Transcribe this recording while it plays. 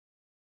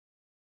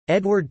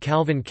Edward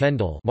Calvin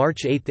Kendall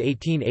 (March 8,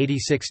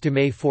 1886 to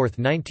May 4,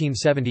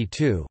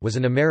 1972) was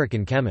an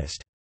American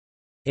chemist.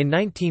 In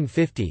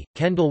 1950,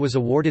 Kendall was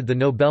awarded the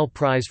Nobel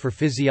Prize for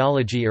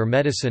Physiology or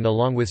Medicine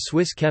along with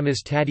Swiss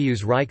chemist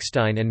Tadeusz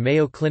Reichstein and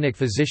Mayo Clinic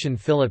physician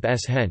Philip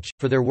S. Hench,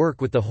 for their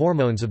work with the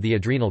hormones of the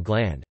adrenal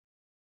gland.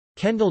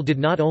 Kendall did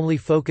not only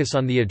focus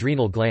on the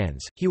adrenal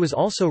glands, he was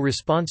also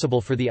responsible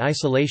for the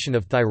isolation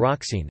of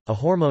thyroxine, a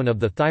hormone of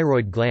the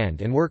thyroid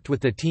gland, and worked with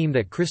the team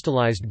that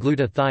crystallized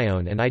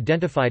glutathione and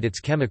identified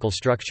its chemical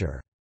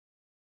structure.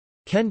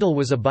 Kendall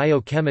was a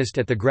biochemist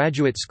at the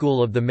Graduate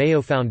School of the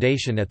Mayo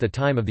Foundation at the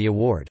time of the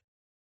award.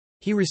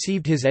 He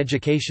received his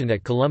education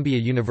at Columbia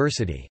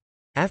University.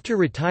 After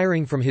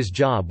retiring from his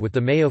job with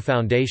the Mayo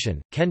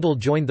Foundation, Kendall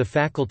joined the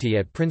faculty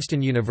at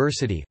Princeton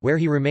University, where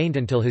he remained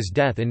until his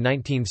death in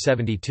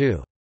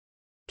 1972.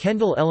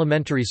 Kendall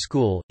Elementary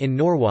School, in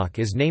Norwalk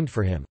is named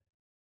for him.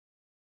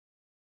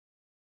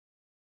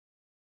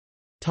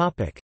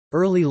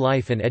 Early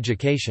life and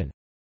education.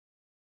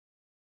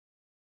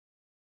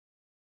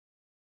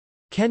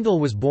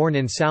 Kendall was born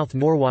in South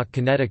Norwalk,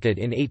 Connecticut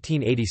in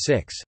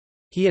 1886.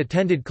 He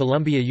attended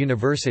Columbia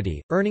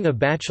University, earning a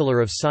Bachelor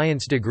of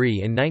Science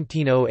degree in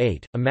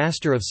 1908, a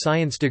Master of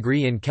Science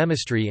degree in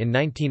Chemistry in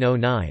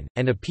 1909,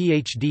 and a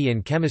Ph.D.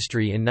 in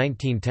Chemistry in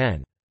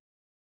 1910.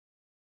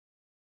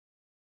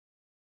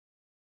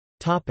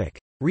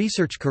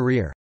 Research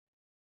career.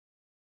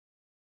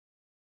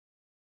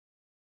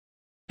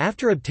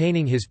 After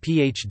obtaining his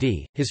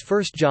Ph.D., his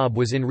first job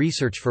was in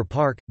research for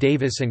Park,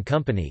 Davis and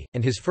Company,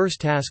 and his first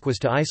task was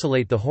to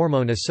isolate the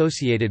hormone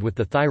associated with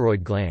the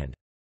thyroid gland.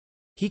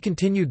 He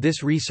continued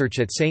this research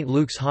at St.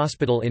 Luke's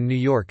Hospital in New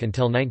York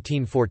until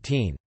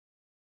 1914.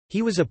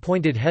 He was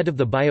appointed head of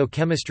the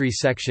biochemistry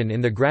section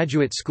in the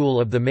Graduate School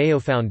of the Mayo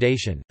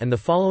Foundation, and the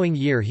following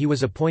year he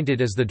was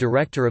appointed as the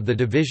director of the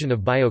Division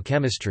of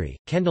Biochemistry.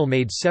 Kendall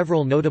made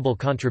several notable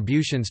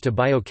contributions to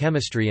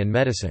biochemistry and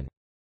medicine.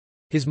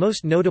 His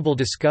most notable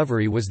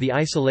discovery was the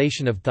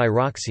isolation of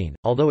thyroxine,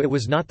 although it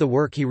was not the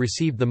work he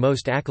received the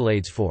most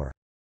accolades for.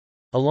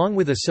 Along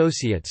with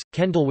associates,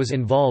 Kendall was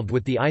involved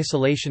with the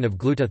isolation of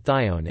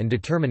glutathione and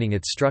determining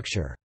its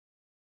structure.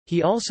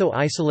 He also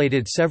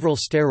isolated several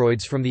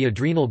steroids from the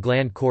adrenal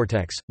gland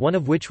cortex, one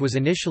of which was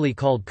initially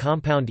called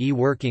Compound E.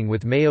 Working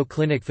with Mayo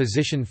Clinic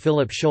physician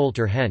Philip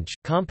Scholter Hench,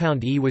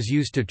 Compound E was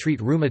used to treat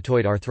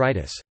rheumatoid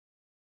arthritis.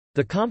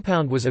 The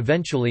compound was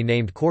eventually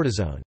named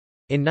cortisone.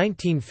 In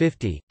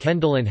 1950,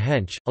 Kendall and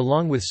Hench,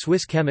 along with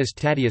Swiss chemist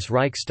Tadeusz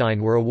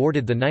Reichstein, were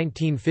awarded the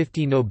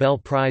 1950 Nobel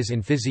Prize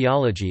in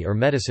Physiology or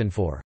Medicine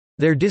for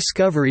their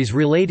discoveries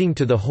relating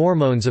to the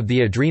hormones of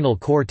the adrenal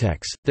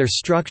cortex, their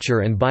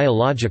structure and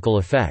biological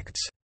effects.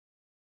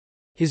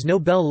 His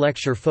Nobel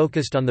lecture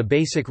focused on the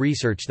basic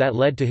research that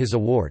led to his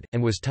award,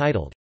 and was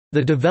titled,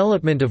 "The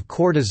Development of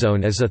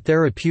Cortisone as a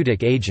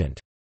Therapeutic Agent."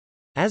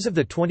 As of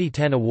the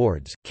 2010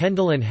 awards,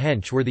 Kendall and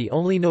Hench were the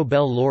only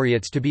Nobel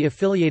laureates to be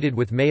affiliated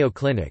with Mayo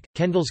Clinic.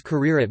 Kendall's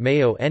career at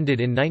Mayo ended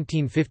in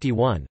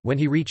 1951, when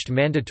he reached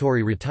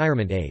mandatory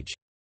retirement age.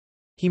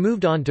 He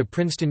moved on to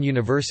Princeton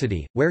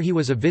University, where he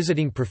was a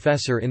visiting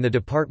professor in the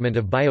Department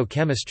of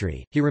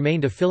Biochemistry. He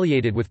remained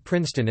affiliated with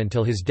Princeton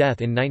until his death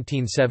in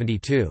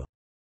 1972.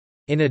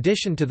 In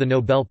addition to the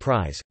Nobel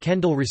Prize,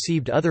 Kendall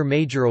received other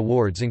major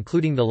awards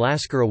including the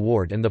Lasker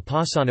Award and the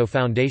Passano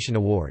Foundation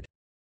Award.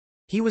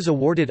 He was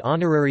awarded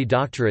honorary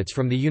doctorates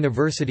from the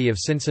University of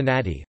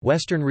Cincinnati,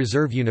 Western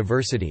Reserve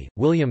University,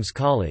 Williams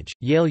College,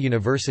 Yale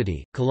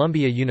University,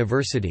 Columbia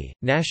University,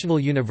 National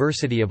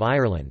University of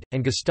Ireland,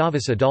 and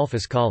Gustavus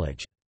Adolphus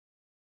College.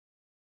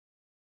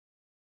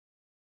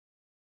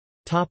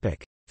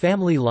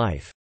 Family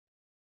life.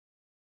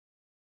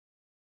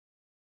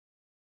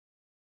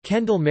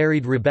 Kendall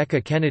married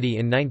Rebecca Kennedy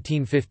in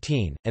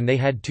 1915, and they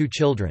had 2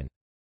 children.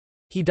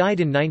 He died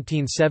in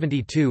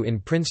 1972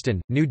 in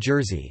Princeton, New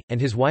Jersey, and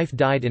his wife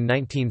died in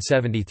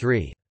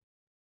 1973.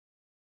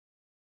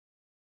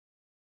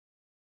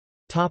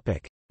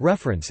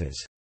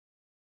 References.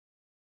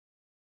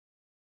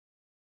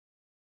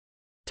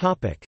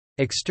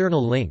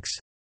 External links.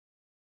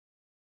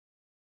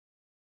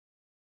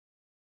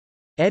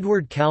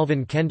 Edward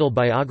Calvin Kendall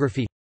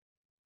biography.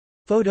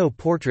 Photo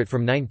portrait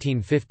from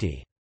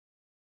 1950.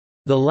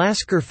 The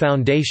Lasker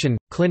Foundation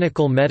 –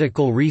 Clinical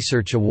Medical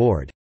Research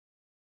Award.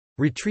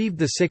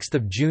 Retrieved 6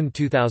 June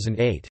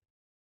 2008.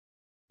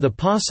 The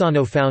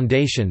Passano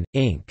Foundation,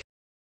 Inc.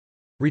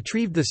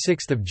 Retrieved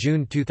 6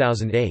 June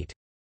 2008.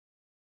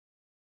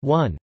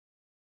 1.